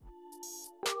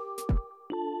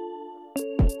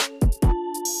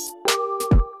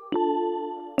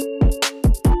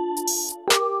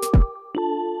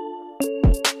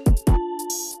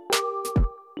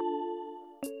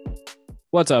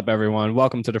What's up, everyone?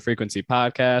 Welcome to the Frequency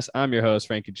Podcast. I'm your host,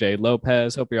 Frankie J.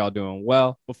 Lopez. Hope you're all doing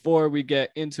well. Before we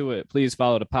get into it, please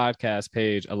follow the podcast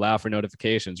page, allow for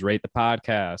notifications, rate the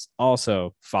podcast.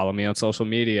 Also, follow me on social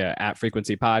media at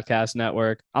Frequency Podcast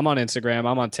Network. I'm on Instagram,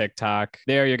 I'm on TikTok.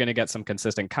 There, you're going to get some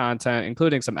consistent content,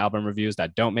 including some album reviews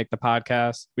that don't make the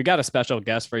podcast. We got a special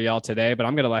guest for y'all today, but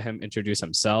I'm going to let him introduce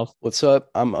himself. What's up?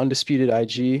 I'm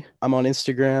Undisputedd.ig. I'm on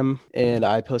Instagram and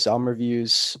I post album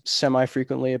reviews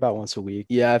semi-frequently, about once a week.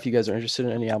 Yeah, if you guys are interested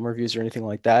in any album reviews or anything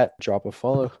like that, drop a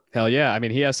follow. Hell yeah. I mean,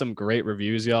 he has some great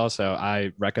reviews, y'all. So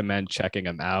I recommend checking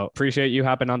him out. Appreciate you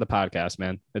hopping on the podcast,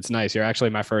 man. It's nice. You're actually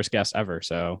my first guest ever.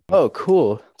 So Oh,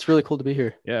 cool. It's really cool to be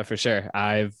here. yeah, for sure.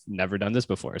 I've never done this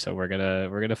before. So we're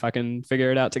gonna fucking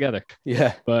figure it out together.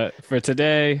 Yeah. But for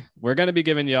today, we're gonna be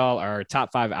giving y'all our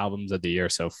top 5 albums of the year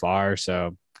so far.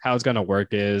 So how it's going to work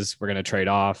is we're going to trade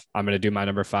off. I'm going to do my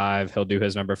number 5. He'll do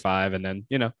his number 5. And then,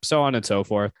 so on and so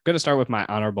forth. I'm going to start with my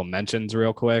honorable mentions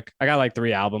real quick. I got like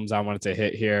 3 albums I wanted to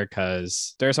hit here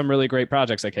because there are some really great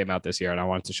projects that came out this year and I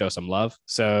wanted to show some love.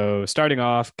 So starting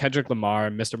off, Kendrick Lamar,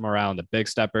 Mr. Morale and the Big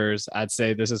Steppers. I'd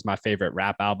say this is my favorite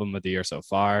rap album of the year so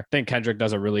far. I think Kendrick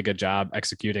does a really good job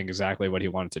executing exactly what he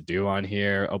wanted to do on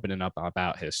here, opening up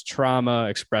about his trauma,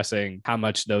 expressing how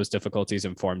much those difficulties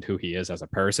informed who he is as a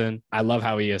person. I love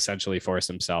how he essentially forced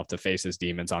himself to face his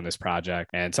demons on this project.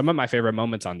 And some of my favorite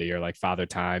moments on the year, like Father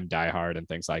Time, Die Hard, and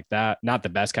things like that. Not the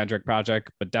best Kendrick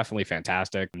project, but definitely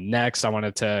fantastic. Next, I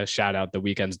wanted to shout out The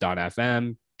Weeknd's Dawn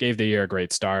FM. Gave the year a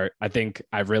great start. I think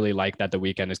I really like that The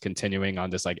Weeknd is continuing on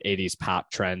this like 80s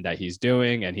pop trend that he's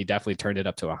doing, and he definitely turned it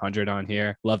up to 100 on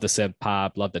here. Love the synth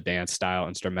pop, love the dance style,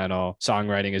 instrumental.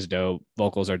 Songwriting is dope,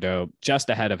 vocals are dope,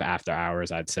 just ahead of After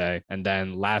Hours, I'd say. And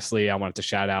then lastly, I wanted to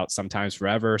shout out Sometimes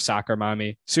Forever, Soccer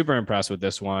Mommy. Super impressed with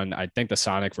this one. I think the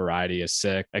sonic variety is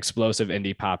sick. Explosive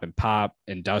indie pop and pop,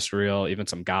 industrial, even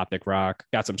some gothic rock.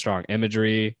 Got some strong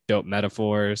imagery, dope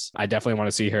metaphors. I definitely want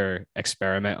to see her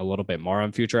experiment a little bit more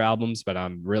on future albums, but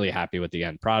I'm really happy with the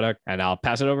end product. And I'll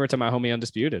pass it over to my homie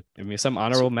Undisputed. Give me some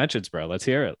honorable mentions, bro. Let's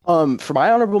hear it. For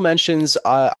my honorable mentions,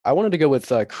 I wanted to go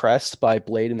with Crest by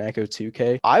Blade and Echo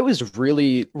 2K. I was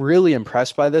really, really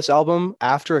impressed by this album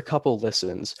after a couple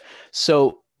listens.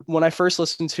 So when I first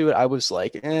listened to it, I was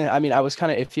like, I mean, I was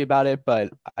kind of iffy about it,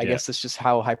 but I guess that's just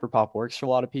how hyperpop works for a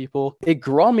lot of people. It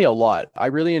grew on me a lot. I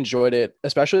really enjoyed it,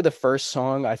 especially the first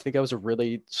song. I think that was a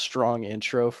really strong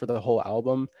intro for the whole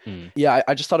album. Yeah,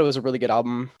 I just thought it was a really good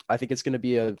album. I think it's going to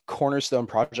be a cornerstone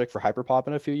project for hyperpop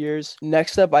in a few years.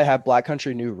 Next up, I have Black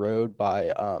Country New Road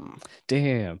by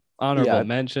Damn. Honorable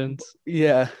mentions.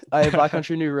 Yeah, I have Black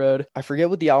Country New Road. I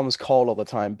forget what the album is called all the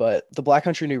time, but the Black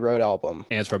Country New Road album.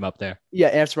 Ants from Up There. Yeah,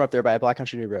 Ants from Up There by Black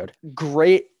Country New Road.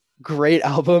 Great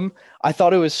album. I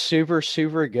thought it was super,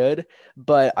 super good,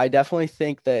 but I definitely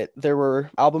think that there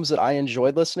were albums that I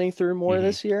enjoyed listening through more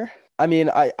this year. I mean,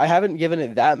 I haven't given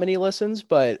it that many listens,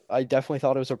 but I definitely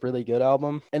thought it was a really good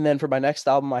album. And then for my next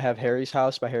album, I have Harry's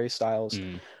House by Harry Styles.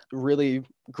 Really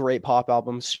great pop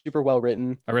album, super well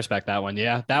written. I respect that one.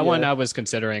 Yeah, that one I was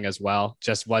considering as well.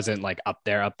 Just wasn't like up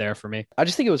there for me. I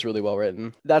just think it was really well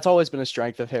written. That's always been a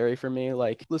strength of Harry for me.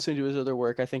 Like listening to his other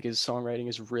work, I think his songwriting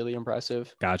is really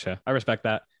impressive. Gotcha. I respect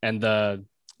that. And the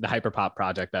hyperpop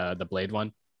project, the Blade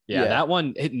one. Yeah, that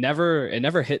one it never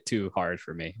hit too hard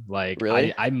for me. Like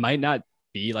really? I might not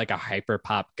be like a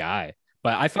hyperpop guy,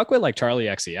 but I fuck with like Charlie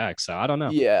XCX, so I don't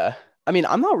know. Yeah. I mean,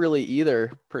 I'm not really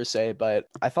either per se, but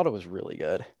I thought it was really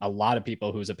good. A lot of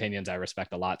people whose opinions I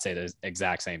respect a lot say the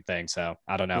exact same thing. So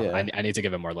I don't know. Yeah. I need to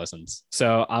give it more listens.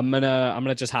 So I'm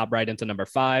gonna just hop right into number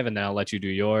 5 and then I'll let you do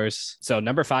yours. So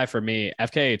number 5 for me,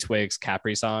 FKA Twigs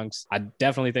Capri Songs. I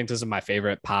definitely think this is my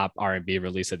favorite pop R&B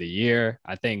release of the year.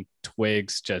 I think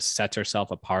Twigs just sets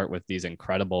herself apart with these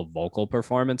incredible vocal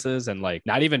performances and like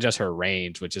not even just her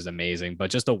range, which is amazing,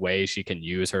 but just the way she can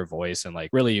use her voice in like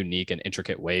really unique and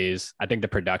intricate ways. I think the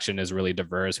production is really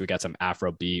diverse. We got some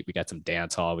Afro beat, we got some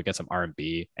dance hall, we got some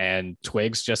R&B, and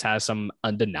Twigs just has some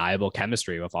undeniable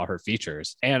chemistry with all her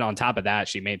features. And on top of that,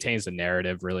 she maintains the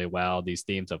narrative really well. These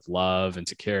themes of love,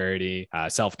 insecurity,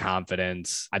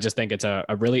 self-confidence. I just think it's a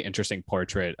really interesting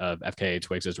portrait of FKA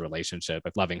Twigs's relationship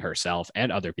with loving herself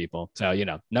and other people. So,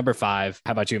 number 5.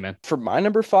 How about you, man? For my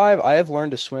number 5, I have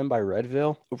Learned to Swim by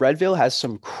Redville. Redville has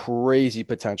some crazy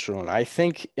potential, and I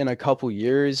think in a couple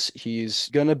years, he's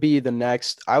going to be the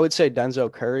next, I would say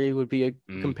Denzel Curry would be a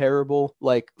comparable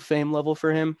like fame level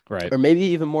for him. Right. Or maybe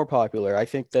even more popular. I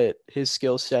think that his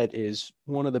skill set is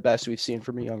one of the best we've seen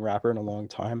from a young rapper in a long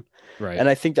time. Right. And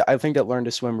I think that Learn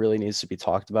to Swim really needs to be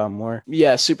talked about more.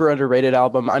 Yeah, super underrated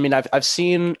album. I mean, I've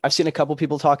seen a couple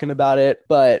people talking about it,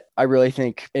 but I really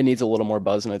think it needs a little more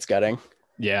buzz than it's getting.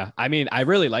 Yeah, I mean, I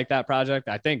really like that project.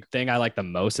 I think thing I like the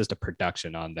most is the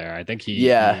production on there. I think he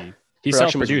Yeah, he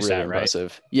production was self-produced really that, right?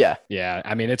 impressive. Yeah, Yeah,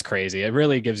 I mean, it's crazy. It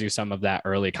really gives you some of that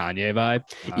early Kanye vibe.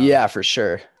 yeah, for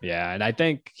sure. Yeah, and I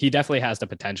think he definitely has the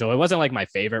potential. It wasn't like my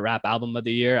favorite rap album of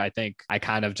the year. I think I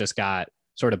kind of just got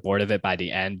sort of bored of it by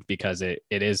the end because it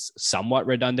is somewhat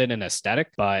redundant and aesthetic,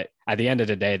 but at the end of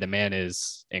the day, the man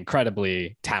is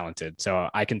incredibly talented. So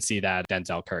I can see that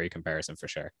Denzel Curry comparison for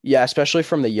sure. Yeah, especially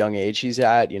from the young age he's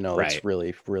at, it's Right.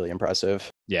 really, really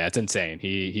impressive. Yeah, it's insane.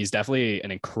 He's definitely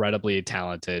an incredibly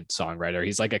talented songwriter.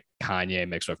 He's like a Kanye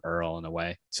mixed with Earl in a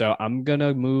way. So I'm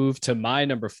gonna move to my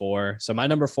number four. So my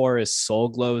number four is Soul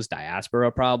Glow's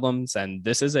Diaspora Problems, and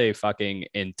this is a fucking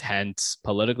intense,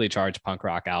 politically charged punk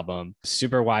rock album.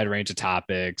 Super wide range of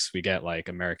topics. We get like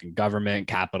American government,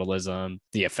 capitalism,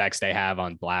 the effects they have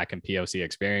on Black and POC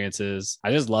experiences.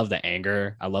 I just love the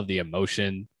anger. I love the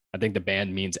emotion. I think the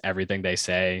band means everything they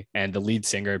say. And the lead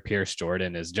singer, Pierce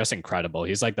Jordan, is just incredible.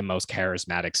 He's like the most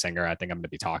charismatic singer I think I'm going to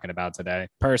be talking about today.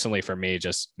 Personally, for me,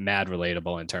 just mad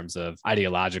relatable in terms of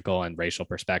ideological and racial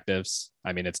perspectives.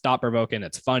 I mean, it's thought provoking,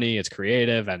 it's funny, it's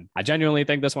creative. And I genuinely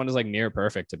think this one is like near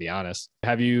perfect, to be honest.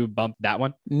 Have you bumped that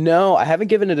one? No, I haven't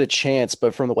given it a chance,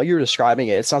 but from the way you're describing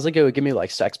it, it sounds like it would give me like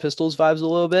Sex Pistols vibes a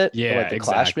little bit, or Yeah, like the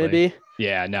Clash exactly. maybe.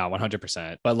 Yeah, no,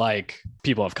 100%. But like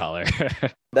people of color.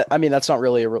 I mean, that's not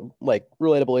really a like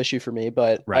relatable issue for me,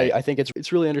 but Right, I think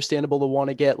it's really understandable to want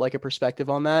to get like a perspective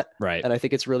on that, right. and I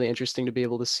think it's really interesting to be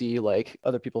able to see like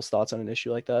other people's thoughts on an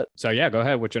issue like that. So yeah, go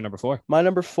ahead. What's your number four? My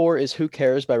number four is Who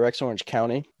Cares by Rex Orange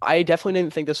County. I definitely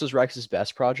didn't think this was Rex's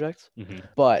best project, Mm-hmm.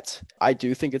 but I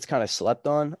do think it's kind of slept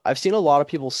on. I've seen a lot of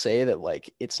people say that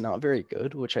like it's not very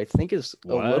good, which I think is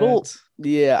a little, What?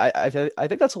 yeah, I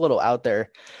think that's a little out there.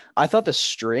 I thought the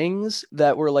strings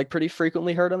that were like pretty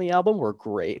frequently heard on the album were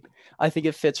great. I think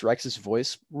it fits Rex's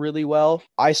voice really well.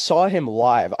 I saw him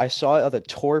live. I saw the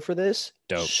tour for this.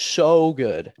 Dope. So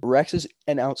good. Rex is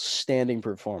an outstanding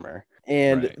performer.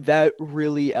 And Right. that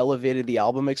really elevated the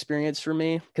album experience for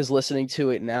me because listening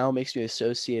to it now makes me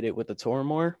associate it with the tour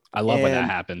more. I love when that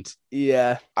And happens.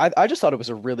 yeah, I just thought it was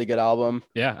a really good album.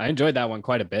 Yeah, I enjoyed that one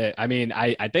quite a bit. I mean,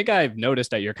 I think I've noticed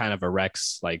that you're kind of a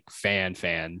Rex like fan.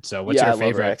 So Yeah, I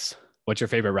love Rex. what's your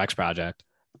favorite Rex project?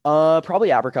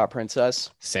 Probably Apricot Princess.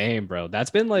 Same, bro. That's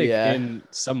been like Yeah. in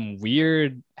some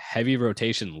weird heavy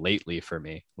rotation lately for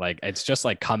me. Like it's just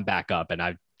like come back up and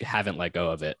I haven't let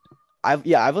go of it. I've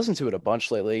listened to it a bunch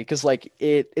lately because like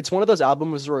it's one of those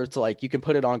albums where it's like you can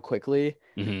put it on quickly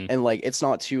Hmm. and like it's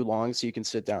not too long so you can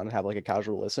sit down and have like a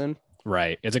casual listen.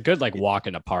 Right. It's a good like walk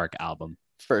in a park album.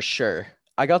 For sure.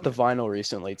 I got the vinyl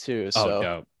recently too, Oh, so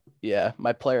dope. yeah,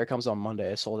 my player comes on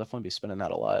Monday, so I'll definitely be spinning that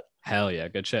a lot. Hell yeah,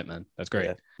 good shit, man. That's great.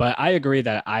 Yeah. But I agree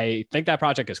that I think that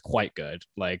project is quite good.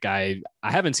 Like I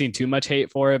haven't seen too much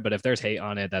hate for it, but if there's hate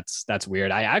on it, that's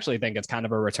weird. I actually think it's kind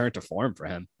of a return to form for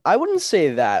him. I wouldn't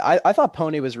say that. I thought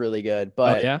Pony was really good, Oh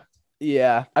but yeah,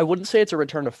 yeah, I wouldn't say it's a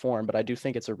return to form, but I do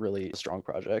think it's a really strong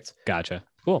project. gotcha.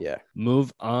 Cool. Yeah.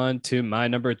 Move on to my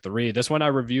number three. This one I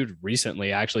reviewed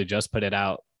recently. I actually just put it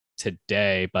out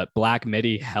today, but Black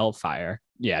Midi Hellfire.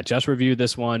 Yeah, just reviewed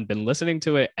this one. Been listening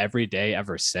to it every day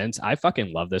ever since. I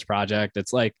fucking love this project.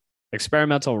 It's like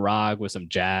experimental rock with some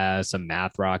jazz, some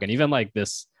math rock, and even like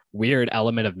this weird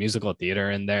element of musical theater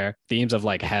in there. Themes of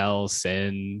like hell,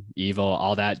 sin, evil,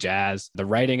 all that jazz. The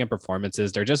writing and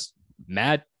performances, they're just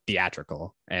mad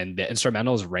theatrical. And the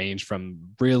instrumentals range from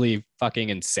really fucking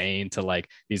insane to like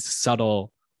these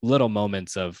subtle little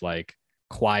moments of like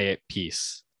quiet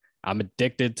peace. I'm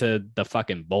addicted to the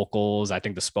fucking vocals. I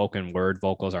think the spoken word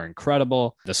vocals are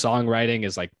incredible. The songwriting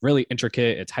is like really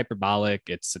intricate. It's hyperbolic,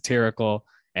 it's satirical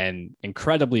and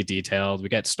incredibly detailed. We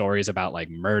get stories about like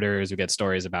murders, we get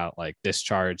stories about like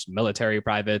discharged military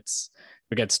privates.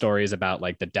 We get stories about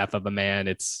like the death of a man.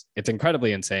 It's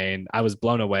incredibly insane. I was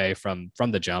blown away from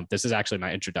the jump. This is actually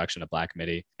my introduction to Black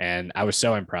Midi, and I was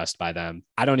so impressed by them.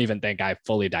 I don't even think I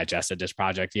fully digested this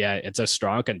project yet. It's a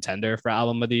strong contender for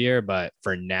album of the year, but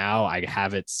for now, I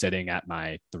have it sitting at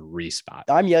my 3 spot.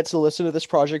 I'm yet to listen to this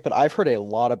project, but I've heard a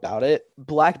lot about it.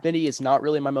 Black Midi is not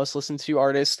really my most listened to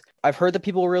artist. I've heard that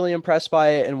people were really impressed by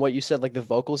it and what you said, like the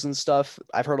vocals and stuff.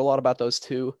 I've heard a lot about those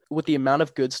too. With the amount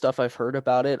of good stuff I've heard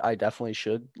about it, I definitely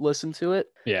should listen to it.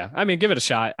 Yeah, I mean, give it a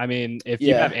shot. I mean, if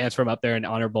you have Yeah. Ants from up there in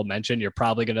honorable mention, you're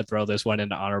probably going to throw this one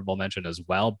into honorable mention as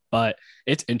well. But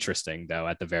it's interesting though,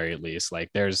 at the very least. Like,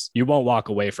 you won't walk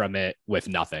away from it with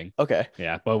nothing. Okay.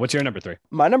 Yeah, but what's your number 3?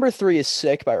 My number 3 is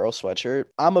Sick by Earl Sweatshirt.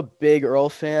 I'm a big Earl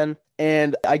fan,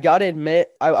 and I gotta admit,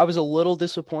 I was a little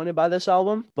disappointed by this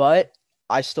album, but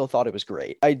I still thought it was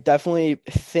great. I definitely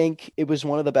think it was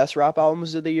one of the best rap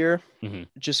albums of the year Hmm.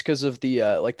 just because of the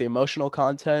like the emotional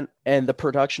content, and the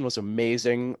production was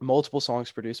amazing. Multiple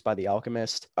songs produced by The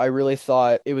Alchemist. I really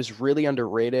thought it was really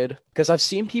underrated because I've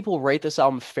seen people rate this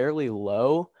album fairly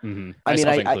low. Hmm. I mean,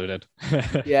 Myself included.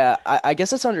 yeah, I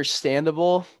guess it's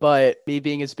understandable, but me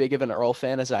being as big of an Earl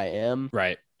fan as I am,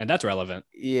 Right. And that's relevant.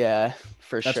 yeah,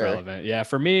 for That's sure. relevant. Yeah,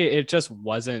 for me, it just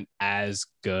wasn't as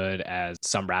good as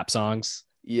some rap songs,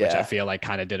 which I Yeah, feel like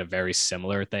kind of did a very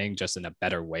similar thing, just in a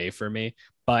better way for me.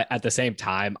 But at the same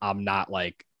time, I'm not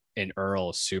like an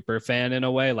Earl super fan in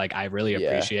a way. Like I really yeah,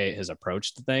 appreciate his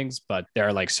approach to things, but there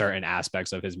are like certain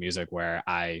aspects of his music where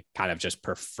I kind of just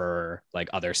prefer like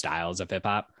other styles of hip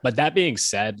hop. But that being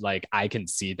said, like I can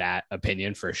see that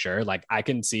opinion for sure. Like I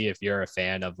can see if you're a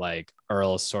fan of like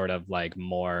Earl's sort of like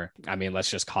more, I mean, let's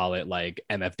just call it like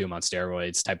MF Doom on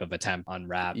steroids type of attempt on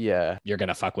rap, yeah. you're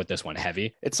gonna fuck with this one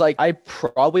heavy. It's like I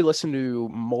probably listen to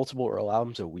multiple Earl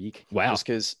albums a week Wow. just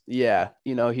because, yeah,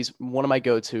 he's one of my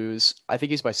go-tos. I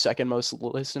think he's my second most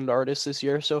listened artist this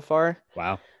year so far.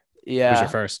 Wow. Who's your Yeah,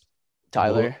 first?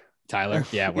 Tyler. Tyler.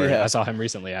 Yeah, word. I Yeah. saw him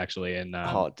recently actually in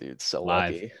Oh, dude, so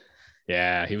live. lucky.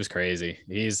 Yeah, he was crazy.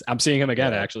 I'm seeing him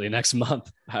again Yeah. actually next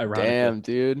month, ironically. Damn,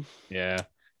 dude. Yeah.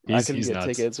 I couldn't He's get nuts.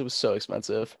 tickets. It was so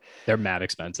expensive. They're mad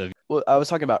expensive. Well, I was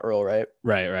talking about Earl, right?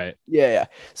 Right, right. Yeah, yeah.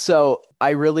 So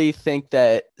I really think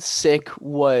that Sick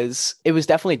it was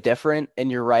definitely different.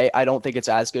 And you're right. I don't think it's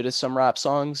as good as some rap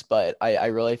songs, but I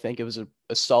really think it was a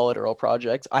solid Earl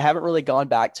project. I haven't really gone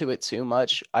back to it too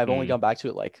much. I've only Mm, gone back to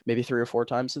it like maybe 3 or 4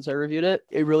 times since I reviewed it.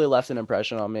 It really left an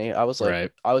impression on me.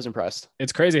 right. I was impressed.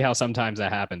 It's crazy how sometimes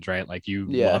that happens, right? Like you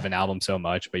love Yeah. an album so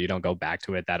much, but you don't go back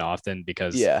to it that often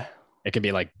because Yeah. it can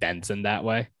be like dense in that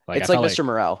way. Like I It's like felt like Mr.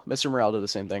 Morale. Mr. Morale did the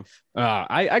same thing.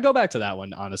 I go back to that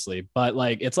one honestly, but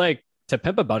like it's like To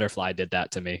Pimp a Butterfly did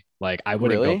that to me. Like I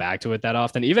wouldn't go Really? back to it that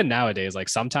often. Even nowadays, like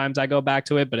sometimes I go back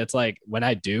to it, but it's like when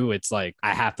I do, it's like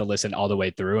I have to listen all the way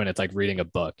through, and it's like reading a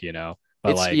book, you know.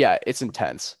 But like It's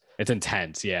intense. it's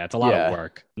intense. Yeah, it's a lot of Yeah.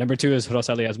 work. Number two is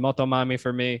Rosalia's Motomami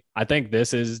for me. I think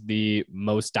this is the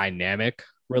most dynamic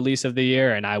release of the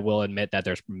year. And I will admit that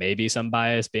there's maybe some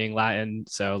bias being Latin.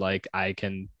 So like I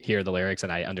can hear the lyrics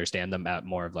and I understand them at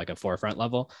more of like a forefront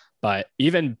level. But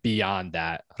even beyond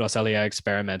that, Rosalia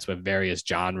experiments with various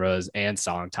genres and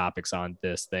song topics on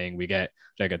this thing. We get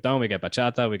reggaeton, we get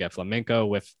bachata, we get flamenco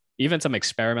with even some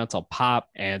experimental pop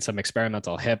and some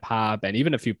experimental hip hop and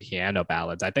even a few piano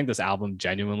ballads. I think this album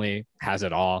genuinely has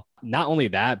it all. Not only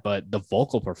that, but the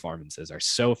vocal performances are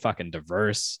so fucking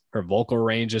diverse. Her vocal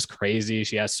range is crazy.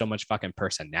 She has so much fucking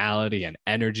personality and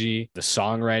energy. The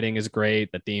songwriting is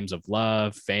great. The themes of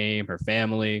love, fame, her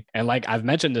family. And like I've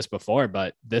mentioned this before,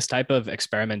 but this type of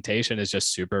experimentation is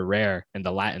just super rare in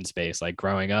the Latin space. Like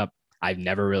growing up, I've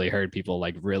never really heard people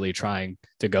like really trying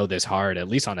to go this hard, at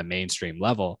least on a mainstream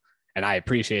level. And I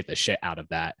appreciate the shit out of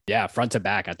that. Yeah, front to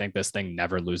back, I think this thing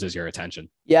never loses your attention.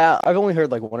 Yeah, I've only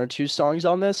heard like 1 or 2 songs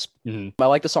on this. Mhm. I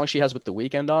like the song she has with The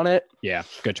Weeknd on it. Yeah,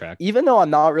 good track. Even though I'm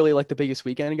not really like the biggest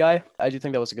Weeknd guy, I do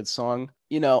think that was a good song.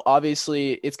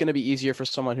 Obviously, it's going to be easier for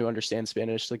someone who understands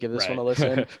Spanish to give this one Right. a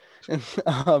listen.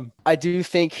 I do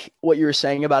think what you were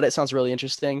saying about it sounds really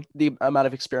interesting. The amount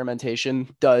of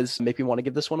experimentation does make me want to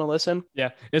give this one a listen. Yeah,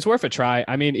 it's worth a try.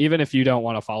 I mean, even if you don't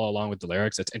want to follow along with the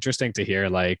lyrics, it's interesting to hear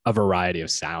like a variety of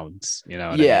sounds, you know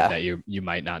what I mean, Yeah. that you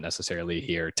might not necessarily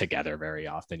hear together very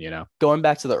often, you know. Going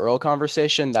back to the Earl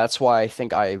conversation, that's why I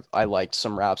think I liked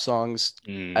some rap songs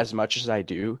Mm, as much as I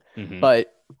do. hmm.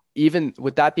 But even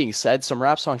with that being said, some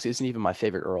rap songs isn't even my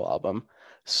favorite Earl album.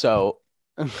 So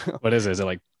What is it? Is it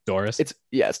like Doris? it's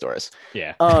Doris.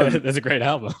 Yeah. Um, That's a great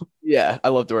album. yeah, I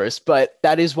love Doris, but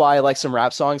that is why I like some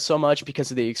rap songs so much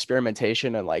because of the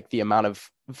experimentation and like the amount of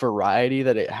variety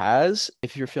that it has.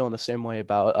 If you're feeling the same way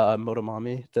about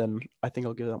Motomami, then I think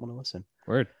I'll give that one a listen.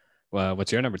 Word. Well,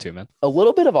 what's your number two, man? A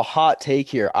little bit of a hot take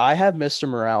here. I have Mr.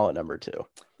 Morale at number 2.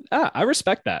 I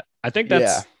respect that.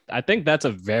 Yeah. I think that's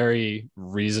a very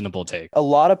reasonable take. A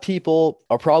lot of people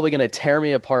are probably going to tear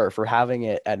me apart for having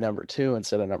it at number 2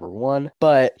 instead of number 1,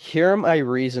 but here are my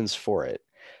reasons for it.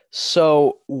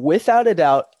 So, without a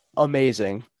doubt,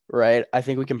 amazing, right? I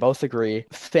think we can both agree.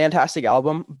 Fantastic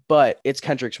album, but it's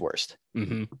Kendrick's worst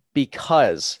Hmm.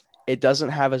 because it doesn't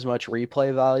have as much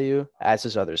replay value as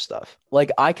his other stuff.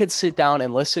 Like I could sit down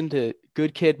and listen to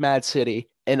Good Kid, Mad City,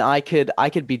 and I could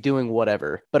be doing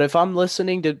whatever. But if I'm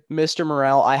listening to Mr.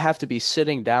 Morale, I have to be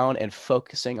sitting down and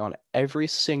focusing on every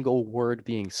single word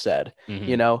being said.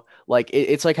 Hmm. Like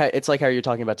it's like how you're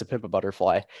talking about To Pimp a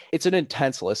Butterfly. It's an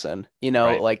intense listen.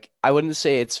 Right. Like I wouldn't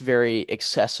say it's very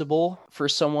accessible for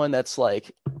someone that's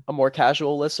like a more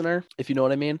casual listener, if you know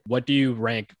what I mean. What do you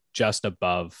rank just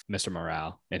above Mr.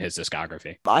 Morale in his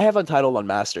discography? I have Untitled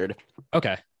Unmastered.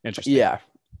 Okay, interesting. Yeah.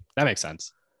 That makes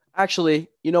sense. Actually,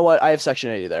 you know what? I have Section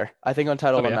 80 there. I think Oh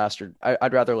Untitled yeah, Unmastered.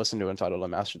 I'd rather listen to Untitled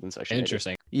Unmastered than Section 80.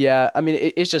 interesting. Yeah, I mean,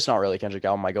 it's just not really a Kendrick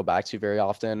album I go back to very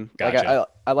often. Like Gotcha.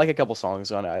 I like a couple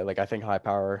songs on it. Like I think High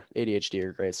Power, ADHD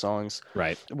are great songs.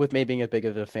 Right. With me being as big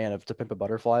of a fan of To Pimp a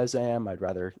Butterfly as I am, I'd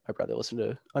rather listen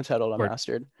to Untitled Or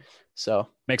Unmastered. So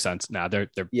makes sense. Nah, they're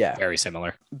yeah, very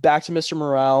similar. back to Mr.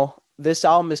 Morale. This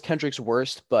album is Kendrick's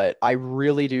worst, but I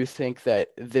really do think that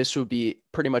this would be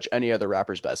pretty much any other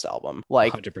rapper's best album.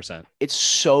 Like 100%. it's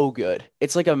so good.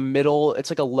 It's like a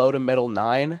low to middle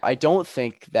nine. I don't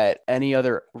think that any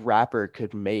other rapper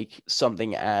could make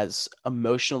something as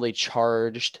emotionally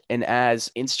charged and as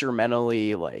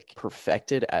instrumentally like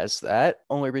perfected as that.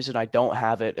 Only reason I don't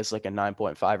have it as like a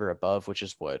 9.5 or above, which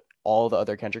is what all the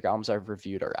other Kendrick albums I've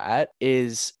reviewed are at,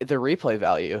 is the replay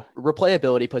value.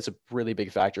 Replayability plays a really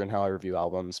big factor in how I review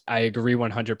albums. I agree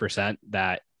 100%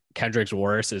 that Kendrick's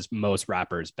worst is most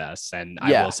rappers' best. And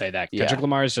I Yeah. will say that Yeah. Kendrick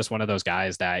Lamar is just one of those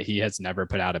guys that he has never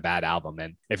put out a bad album.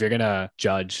 And if you're going to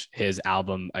judge his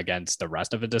album against the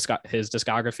rest of his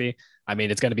discography, I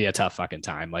mean, it's going to be a tough fucking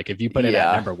time. Like if you put it at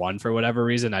Yeah. number one for whatever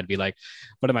reason, I'd be like,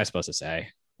 what am I supposed to say?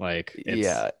 Like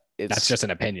Yeah. that's just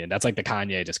an opinion. That's like the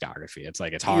Kanye discography. It's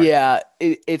like, it's hard. Yeah,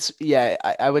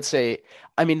 I would say,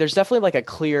 I mean, there's definitely like a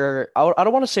clear, I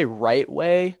don't want to say right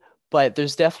way, but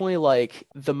there's definitely like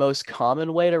the most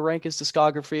common way to rank his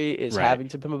discography is Right. having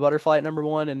To Pimp a Butterfly at number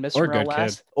one and Mr. Or Morale Good Kid.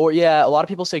 last. Or yeah, a lot of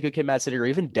people say Good Kid, Mad City, or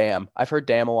even Damn. I've heard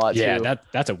Damn a lot Yeah, too.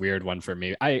 that's a weird one for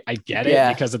me. I get it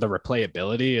Yeah, because of the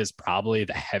replayability is probably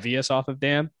the heaviest off of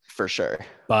Damn, for sure.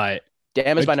 but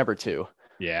Damn is Good my number two.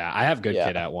 Yeah, I have Good Yeah.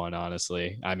 Kid at one,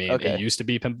 honestly. I mean, it Okay. used to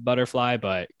be Pimp a Butterfly,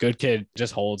 but Good Kid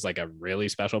just holds like a really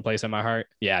special place in my heart.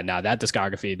 Yeah, now that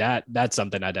discography, that's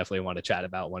something I definitely want to chat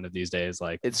about one of these days,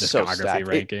 like It's so stacked. discography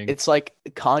ranking. It's like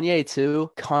Kanye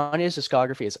too. Kanye's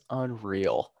discography is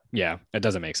unreal. Yeah, it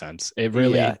doesn't make sense. It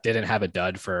really Yeah. didn't have a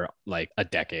dud for like a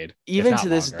decade, if Even not to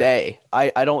this longer. day,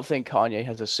 I don't think Kanye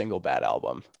has a single bad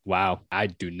album. Wow, I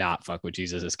do not fuck with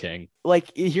Jesus is King.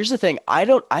 Like here's the thing, I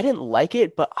didn't like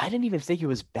it, but I didn't even think it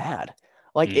was bad.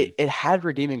 Like Mm. it had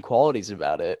redeeming qualities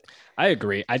about it. I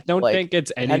agree. I don't Like think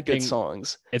it's it had good anything.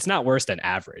 songs. It's not worse than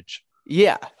average.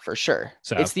 Yeah, for sure.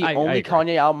 So It's the I only agree.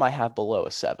 Kanye album I have below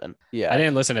a 7. I Yeah,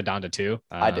 didn't listen to Donda 2.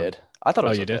 I did. I thought it Oh,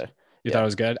 was you okay. did? You Yeah. thought it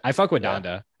was good? I fuck with Yeah.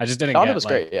 Donda. I just didn't Donda get was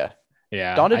like, great. Yeah.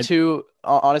 yeah, Donda 2,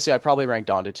 honestly, I'd probably rank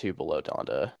Donda 2 below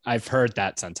Donda. I've heard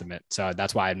that sentiment. So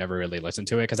that's why I've never really listened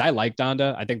to it because I like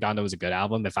Donda. I think Donda was a good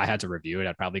album. If I had to review it,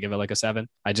 I'd probably give it like a 7.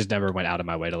 I just never went out of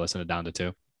my way to listen to Donda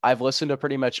 2. I've listened to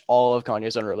pretty much all of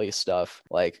Kanye's unreleased stuff.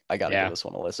 Like, I gotta Yeah. give this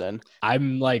one a listen.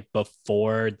 I'm like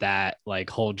before that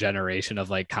like whole generation of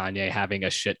like Kanye having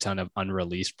a shit ton of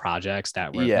unreleased projects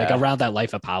that were like Yeah. around that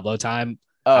Life of Pablo time.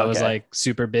 Oh, I was okay. like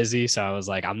super busy. So I was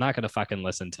like, I'm not going to fucking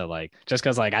listen to like, just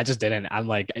cause like I just didn't, I'm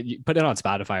like, you put it on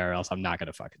Spotify or else I'm not going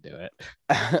to fucking do it.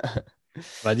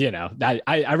 But you know, that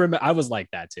I remember I was like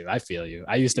that too. I feel you.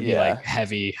 I used to be Yeah. like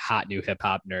heavy hot new hip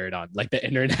hop nerd on like the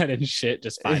internet and shit,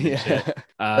 just finding Yeah. shit.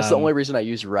 That's the only reason I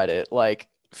use Reddit. Like,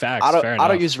 Facts. I Fair don't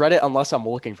enough. use Reddit unless I'm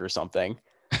looking for something.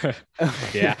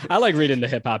 Yeah, I like reading the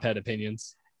hip hop head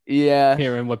opinions, Yeah.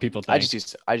 hearing what people I think.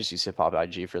 just use hip hop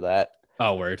IG for that.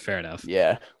 Oh, word. Fair enough.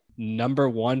 Yeah. Number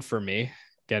one for me,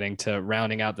 getting to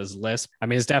rounding out this list. I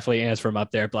mean, it's definitely Ants from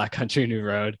Up There, Black Country New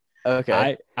Road.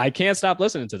 Okay. I can't stop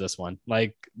listening to this one.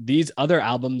 Like these other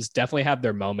albums definitely have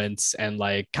their moments and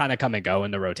like kind of come and go in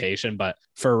the rotation. But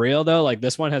for real though, like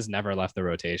this one has never left the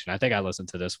rotation. I think I listen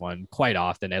to this one quite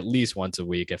often, at least once a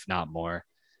week, if not more.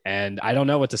 And I don't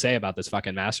know what to say about this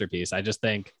fucking masterpiece. I just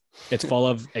think it's full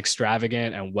of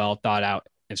extravagant and well thought out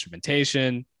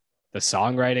instrumentation. The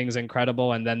songwriting is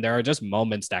incredible. And then there are just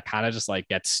moments that kind of just like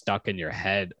get stuck in your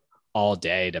head all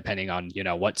day, depending on, you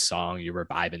know, what song you were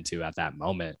vibing to at that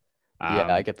moment.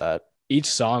 Yeah, I get that. Each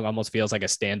song almost feels like a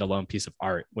standalone piece of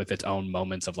art with its own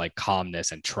moments of like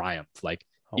calmness and triumph. Like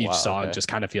Oh, each wow, song okay. just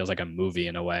kind of feels like a movie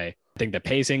in a way. I think the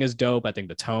pacing is dope. I think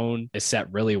the tone is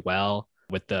set really well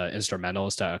with the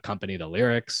instrumentals to accompany the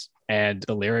lyrics. And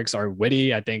the lyrics are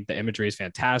witty. I think the imagery is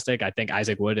fantastic. I think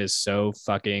Isaac Wood is so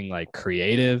fucking like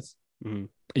creative. Mhm.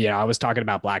 Yeah, I was talking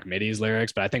about Black Midi's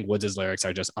lyrics, but I think Woods' lyrics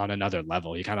are just on another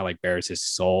level. He kind of like bears his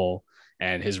soul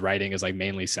and his writing is like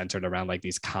mainly centered around like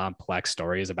these complex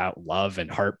stories about love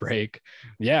and heartbreak.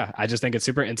 Yeah, I just think it's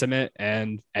super intimate,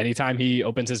 and anytime he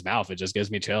opens his mouth, it just gives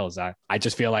me chills. I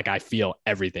just feel like I feel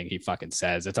everything he fucking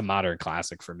says. It's a modern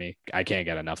classic for me. I can't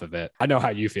get enough of it. I know how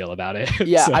you feel about it.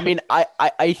 Yeah, So I mean,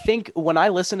 I think when I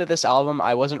listened to this album,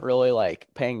 I wasn't really like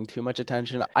paying too much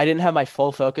attention. I didn't have my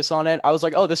full focus on it. I was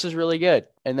like, oh, this is really good.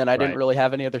 And then I didn't right. really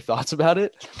have any other thoughts about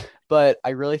it. But I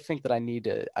really think that I need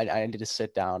to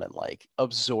sit down and like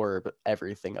absorb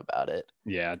everything about it.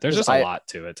 Yeah, there's Because just a lot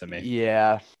to it to me.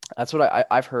 yeah, that's what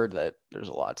I've heard, that there's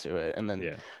a lot to it. And then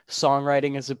Yeah.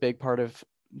 songwriting is a big part of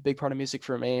music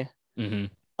for me. Hmm. Me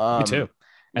too. Um,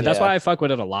 And that's yeah, why I fuck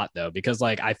with it a lot though, because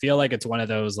like I feel like it's one of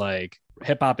those like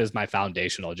hip hop is my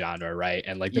foundational genre, right?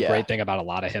 And like the yeah. great thing about a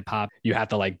lot of hip hop, you have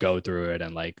to like go through it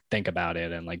and like think about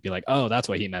it and like be like, oh, that's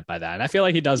what he meant by that. And I feel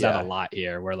like he does that a Yeah. lot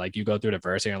here, where like you go through the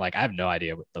verse and you're like, I have no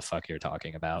idea what the fuck you're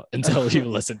talking about until you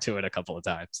listen to it a couple of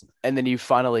times. And then you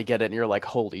finally get it and you're like,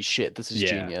 holy shit, this is Yeah,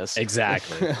 genius.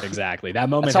 exactly. Exactly. That That's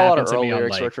moment how a lot of happened to early me on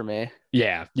lyrics like work for me.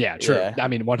 yeah, yeah, true. Yeah. I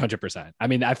mean, 100%. I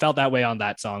mean, I felt that way on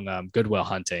that song, Goodwill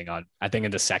Hunting. On I think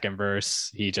in the second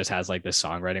verse, he just has like this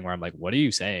songwriting where I'm like, "What are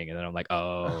you saying?" And then I'm like,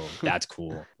 "Oh, that's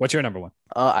cool." What's your number one?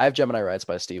 I have Gemini Rights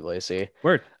by Steve Lacy.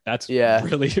 Word. That's Yeah.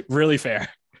 really, really fair.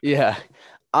 Yeah.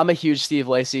 I'm a huge Steve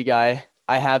Lacy guy.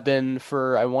 I have been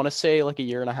for, I want to say, like a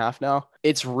year and a half now.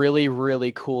 It's really,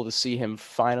 really cool to see him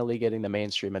finally getting the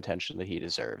mainstream attention that he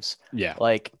deserves. Yeah.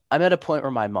 Like, I'm at a point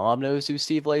where my mom knows who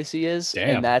Steve Lacy is,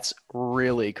 and Damn. that's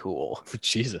really cool.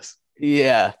 Jesus.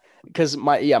 Yeah. Because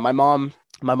my mom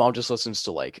just listens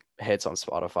to like hits on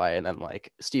Spotify, and then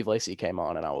like Steve Lacy came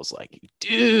on and I was like,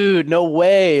 dude, no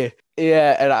way.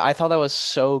 Yeah, and I thought that was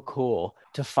so cool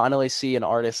to finally see an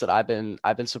artist that I've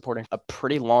been supporting a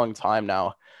pretty long time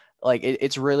now. Like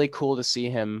it's really cool to see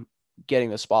him getting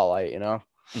the spotlight, you know?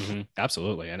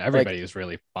 Absolutely. And Like everybody is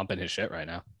really bumping his shit right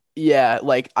now. yeah,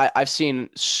 like I've seen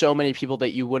so many people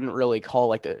that you wouldn't really call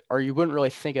like or you wouldn't really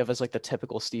think of as like the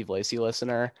typical Steve Lacy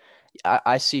listener.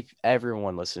 I see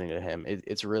everyone listening to him.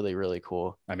 It's really, really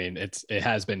cool. I mean, it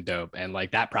has been dope, and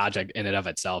like that project in and of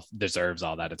itself deserves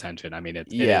all that attention. I mean, it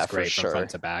is Yeah, for great from front sure.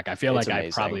 to back. I feel It's like I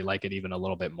amazing. probably like it even a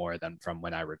little bit more than from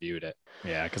when I reviewed it.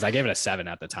 Yeah, because I gave it a 7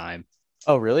 at the time.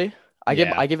 Oh, really?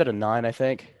 Yeah, I give it a 9, I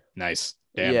think. nice.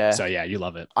 Damn. Yeah. So yeah, you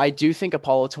love it. I do think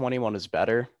Apollo 21 is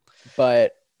better,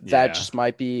 but that Yeah, just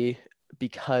might be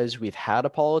because we've had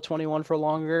Apollo 21 for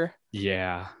longer.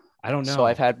 yeah. I don't So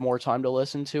I've know. had more time to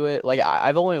listen to it. Like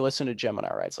I've only listened to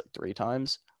Gemini Rights like 3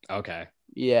 times. Okay.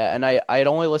 Yeah, and I had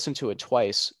only listened to it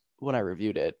twice when I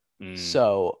reviewed it. Mm,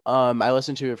 So I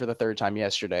listened to it for the third time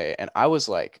yesterday, and I was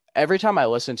like, every time I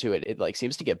listen to it, it like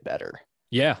seems to get better.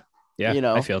 yeah, yeah. You I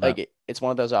know, feel that. like it's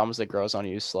one of those albums that grows on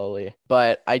you slowly.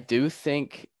 But I do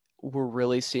think we're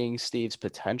really seeing Steve's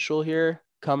potential here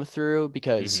come through,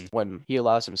 because Hmm. when he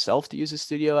allows himself to use his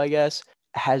studio, I guess,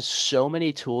 has so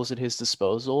many tools at his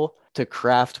disposal to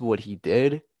craft what he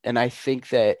did. And I think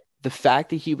that the fact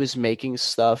that he was making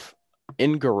stuff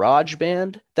in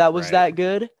GarageBand that was Right. that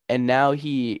good, and now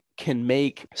he can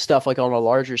make stuff like on a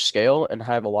larger scale and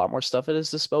have a lot more stuff at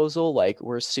his disposal, like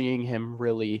we're seeing him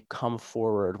really come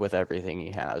forward with everything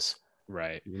he has,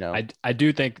 Right. you know, I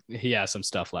do think he has some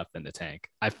stuff left in the tank.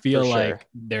 I for feel sure. like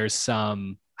there's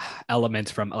some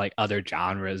elements from like other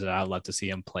genres that I'd love to see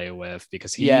him play with,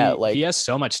 because Yeah, he like, has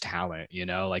so much talent, you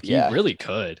know, like he yeah, really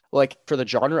could. like for the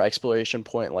genre exploration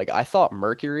point, like I thought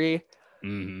Mercury,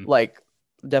 Hmm. like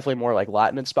definitely more like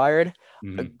Latin inspired, a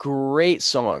Hmm. great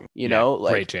song, you Yeah, know,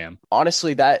 great like jam.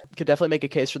 honestly, that could definitely make a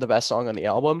case for the best song on the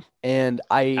album. And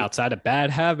Outside of Bad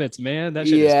Habits, man, that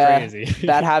shit is yeah, crazy.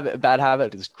 Bad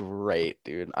Habit is great,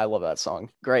 dude. I love that song.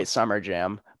 Great summer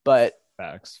jam. But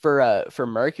Facts. for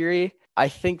Mercury, I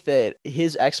think that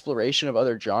his exploration of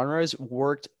other genres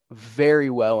worked very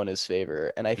well in his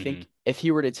favor. And I Hmm. think if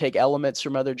he were to take elements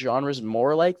from other genres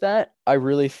more like that, I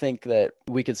really think that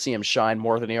we could see him shine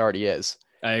more than he already is.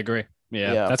 I agree.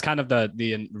 Yeah, Yeah. that's kind of the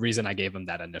reason I gave him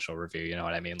that initial review. You know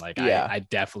what I mean? Like, Yeah. I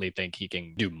definitely think he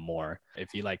can do more if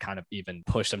he like kind of even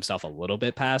pushed himself a little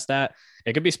bit past that.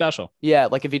 It could be special. Yeah,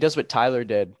 like if he does what Tyler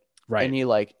did, and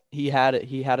Right. he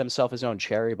had himself his own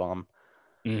cherry bomb.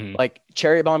 Hmm. Like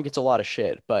Cherry Bomb gets a lot of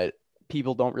shit, but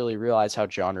people don't really realize how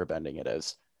genre bending it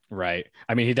is. Right.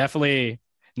 I mean, he definitely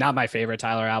not my favorite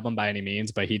Tyler album by any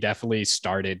means, but he definitely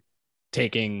started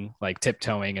taking like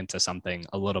tiptoeing into something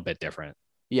a little bit different.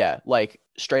 Yeah, like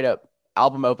straight up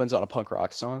album opens on a punk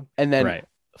rock song, and then Right.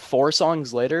 4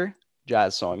 songs later,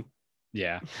 jazz song.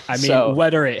 Yeah. I mean, So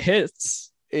whether it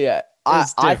hits yeah,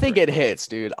 is I think different. it hits,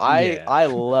 dude. Yeah. I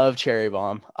love Cherry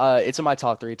Bomb. It's in my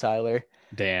top 3, Tyler.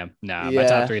 Damn. Nah, my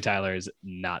top Yeah, three Tyler is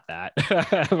not that.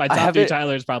 My I top have three it.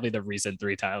 Tyler is probably the recent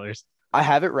three Tylers. I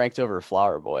have it ranked over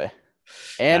Flower Boy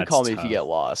and That's Call Me If You tough. Get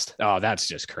Lost. Oh, that's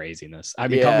just craziness. I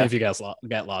mean, Call Me Yeah. If You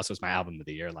Get Lost was my album of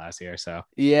the year last year. So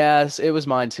Yes, it was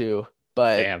mine too.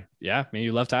 But damn. Yeah. I mean,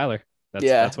 you love Tyler. That's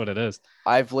yeah, what it is.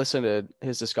 I've listened to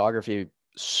his discography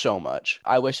so much.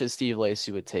 I wish that Steve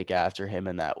Lacy would take after him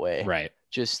in that way. Right.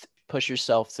 Just push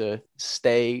yourself to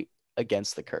stay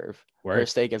against the curve or Word.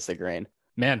 stay against the grain.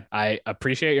 Man, I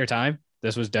appreciate your time.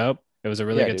 This was dope. It was a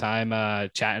really Yeah, good dude. time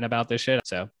chatting about this shit.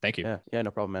 So thank you. Yeah, yeah,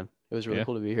 no problem, man. It was really Yeah.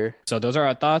 cool to be here. So those are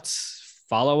our thoughts.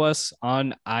 Follow us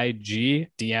on IG.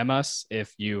 DM us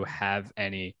if you have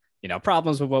any,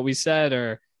 problems with what we said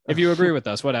or if you agree with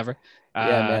us, whatever.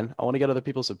 Yeah, Uh, man. I want to get other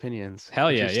people's opinions.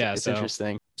 hell yeah, yeah. It's So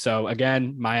interesting. so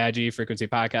again, my IG Frequency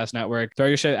Podcast Network. Throw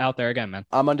your shit out there again, man.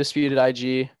 I'm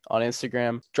Undisputedd.ig on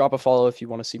Instagram. Drop a follow if you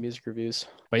want to see music reviews.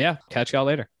 But yeah, catch y'all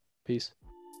later. Peace.